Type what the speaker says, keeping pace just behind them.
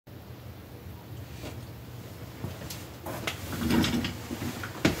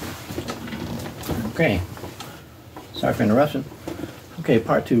Okay, sorry for interruption. Okay,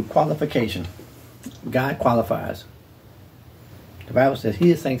 part 2, qualification. God qualifies. The Bible says he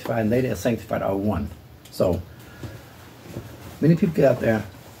is sanctified and they that are sanctified are one. So, many people get out there,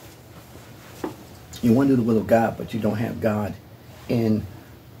 you want to do the will of God, but you don't have God in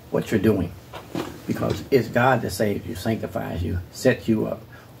what you're doing. Because it's God that saves you, sanctifies you, sets you up,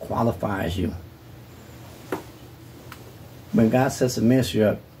 qualifies you. When God sets a ministry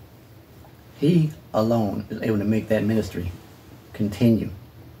up, he alone is able to make that ministry continue.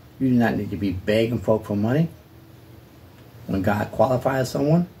 You do not need to be begging folk for money. When God qualifies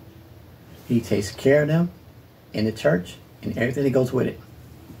someone, he takes care of them in the church and everything that goes with it.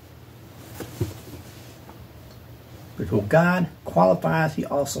 Because when God qualifies, he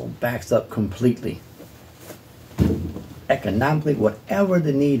also backs up completely. Economically, whatever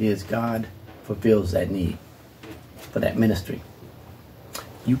the need is, God fulfills that need for that ministry.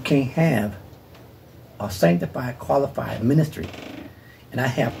 You can't have a sanctified, qualified ministry, and I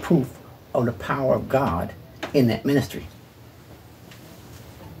have proof of the power of God in that ministry.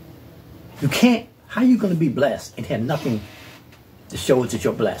 You can't. How are you going to be blessed and have nothing to show that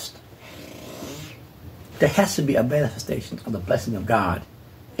you're blessed? There has to be a manifestation of the blessing of God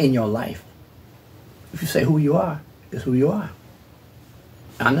in your life. If you say who you are, is who you are.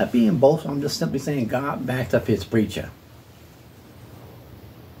 I'm not being boastful. I'm just simply saying God backs up his preacher.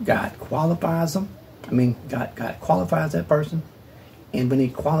 God qualifies them. God qualifies that person. And when he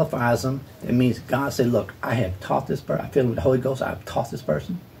qualifies them, it means God said, look, I have taught this person. I feel with the Holy Ghost, I've taught this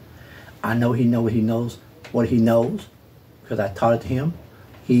person. I know what he knows, because I taught it to him.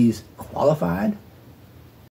 He's qualified.